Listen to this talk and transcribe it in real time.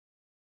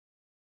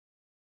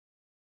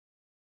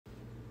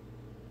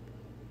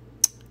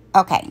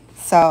Okay,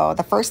 so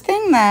the first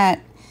thing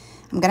that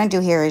I'm going to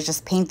do here is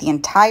just paint the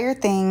entire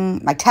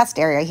thing, my test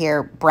area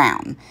here,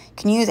 brown. You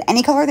can use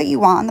any color that you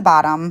want on the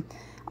bottom.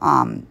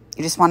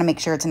 You just want to make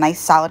sure it's a nice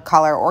solid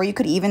color, or you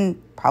could even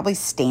probably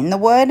stain the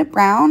wood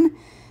brown.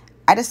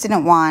 I just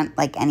didn't want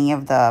like any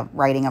of the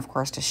writing, of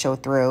course, to show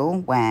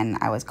through when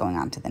I was going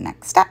on to the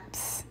next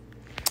steps.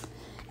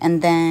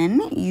 And then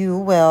you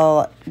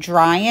will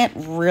dry it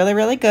really,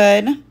 really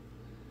good.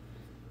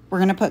 We're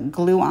going to put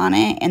glue on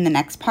it in the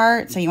next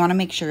part, so you want to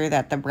make sure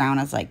that the brown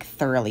is like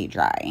thoroughly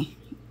dry.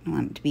 You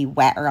want it to be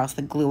wet or else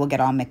the glue will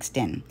get all mixed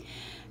in.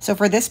 So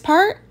for this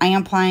part, I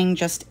am applying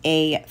just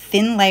a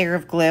thin layer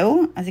of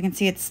glue. As you can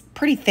see, it's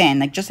pretty thin,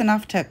 like just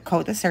enough to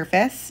coat the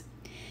surface.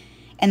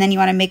 And then you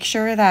want to make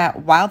sure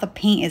that while the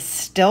paint is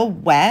still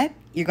wet,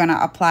 you're going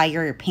to apply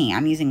your paint.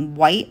 I'm using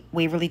white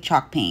Waverly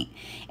chalk paint,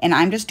 and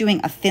I'm just doing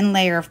a thin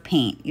layer of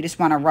paint. You just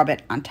want to rub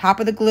it on top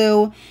of the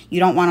glue. You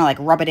don't want to like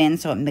rub it in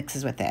so it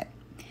mixes with it.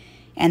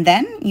 And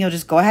then you'll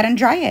just go ahead and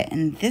dry it.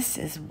 And this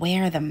is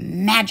where the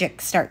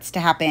magic starts to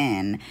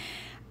happen.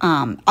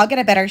 I'll get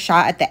a better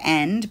shot at the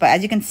end, but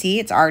as you can see,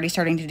 it's already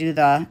starting to do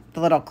the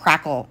little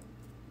crackle,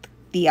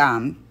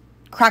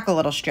 crackle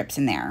little strips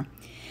in there.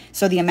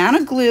 So the amount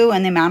of glue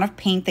and the amount of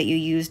paint that you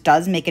use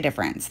does make a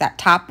difference. That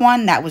top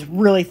one, that was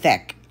really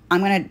thick.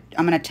 I'm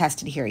gonna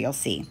test it here, you'll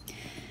see.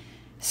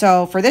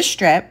 So for this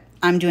strip,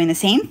 I'm doing the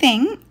same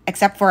thing,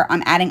 except for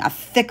I'm adding a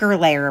thicker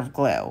layer of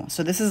glue.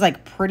 So this is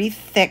like pretty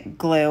thick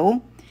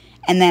glue.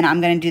 And then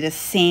I'm gonna do the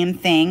same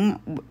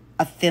thing,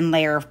 a thin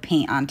layer of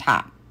paint on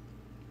top.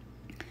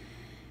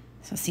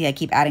 So see, I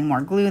keep adding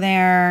more glue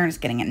there,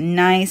 just getting it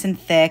nice and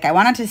thick. I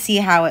wanted to see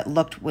how it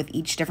looked with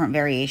each different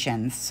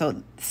variations.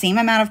 So same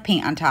amount of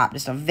paint on top,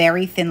 just a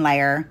very thin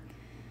layer,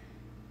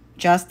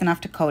 just enough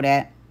to coat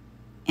it.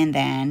 And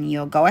then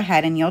you'll go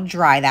ahead and you'll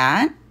dry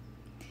that.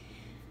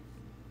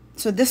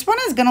 So this one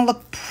is gonna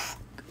look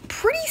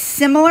pretty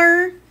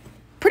similar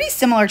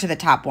to the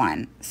top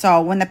one.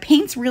 So when the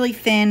paint's really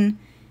thin,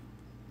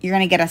 you're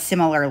gonna get a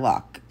similar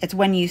look. It's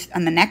when you,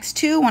 on the next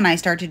two, when I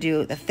start to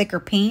do the thicker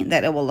paint,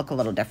 that it will look a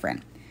little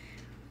different.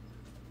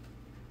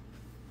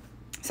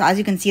 So as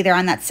you can see there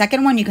on that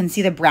second one, you can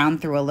see the brown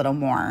through a little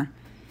more.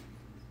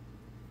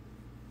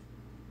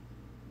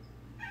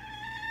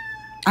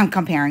 I'm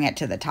comparing it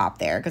to the top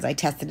there because I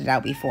tested it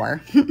out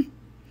before.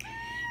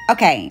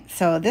 Okay,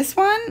 so this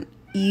one,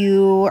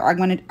 I'm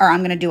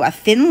gonna do a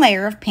thin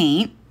layer of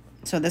paint.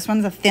 So this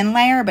one's a thin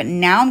layer, but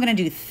now I'm gonna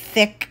do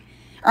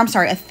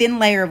a thin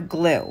layer of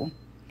glue.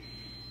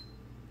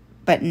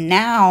 But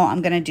now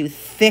I'm gonna do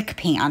thick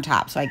paint on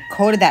top. So I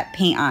coated that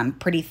paint on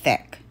pretty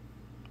thick.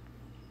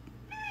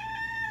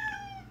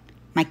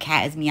 My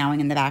cat is meowing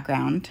in the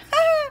background.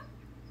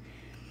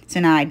 So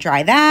now I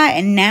dry that,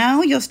 and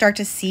now you'll start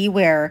to see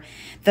where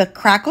the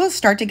crackles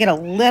start to get a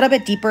little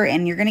bit deeper,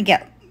 and you're gonna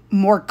get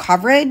more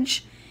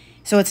coverage.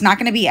 So it's not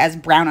gonna be as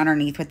brown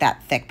underneath with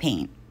that thick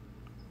paint.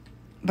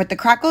 But the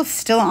crackles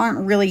still aren't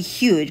really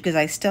huge because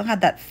I still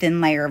had that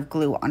thin layer of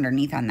glue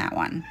underneath on that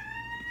one.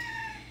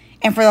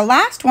 And for the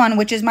last one,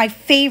 which is my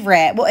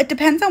favorite, well, it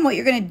depends on what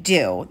you're gonna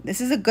do.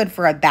 This is good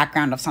for a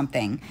background of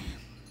something.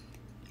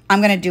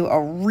 I'm gonna do a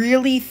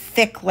really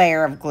thick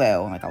layer of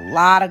glue, like a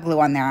lot of glue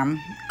on there. I'm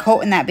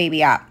coating that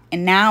baby up.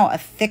 And now a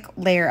thick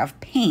layer of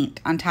paint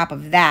on top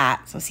of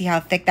that. So see how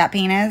thick that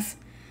paint is?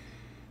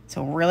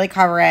 So really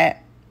cover it.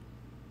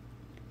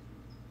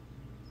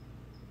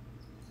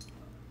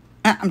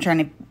 I'm trying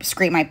to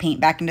scrape my paint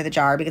back into the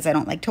jar because I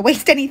don't like to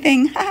waste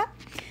anything.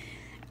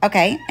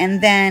 Okay,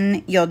 and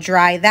then you'll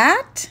dry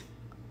that.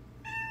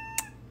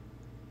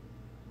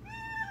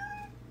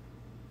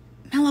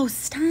 Mellow,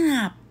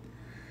 stop.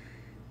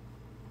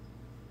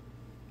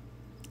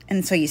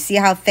 And so you see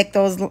how thick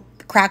those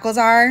crackles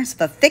are? So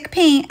the thick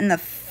paint and the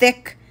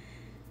thick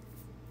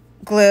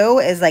glue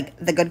is like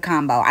the good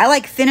combo. I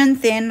like thin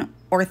and thin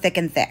or thick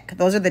and thick.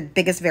 Those are the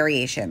biggest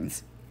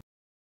variations.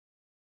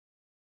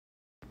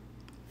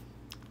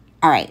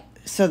 All right,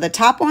 so the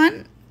top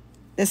one,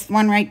 this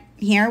one right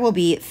here will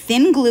be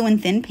thin glue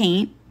and thin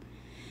paint.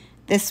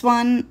 This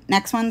one,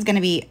 next one's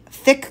gonna be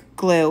thick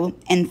glue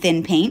and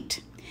thin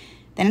paint.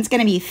 Then it's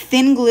gonna be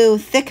thin glue,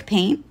 thick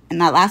paint, and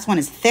that last one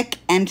is thick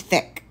and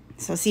thick.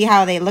 So see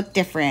how they look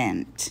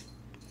different.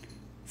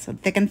 So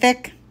thick and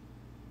thick,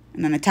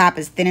 and then the top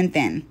is thin and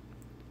thin.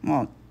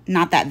 Well,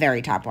 not that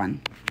very top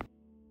one.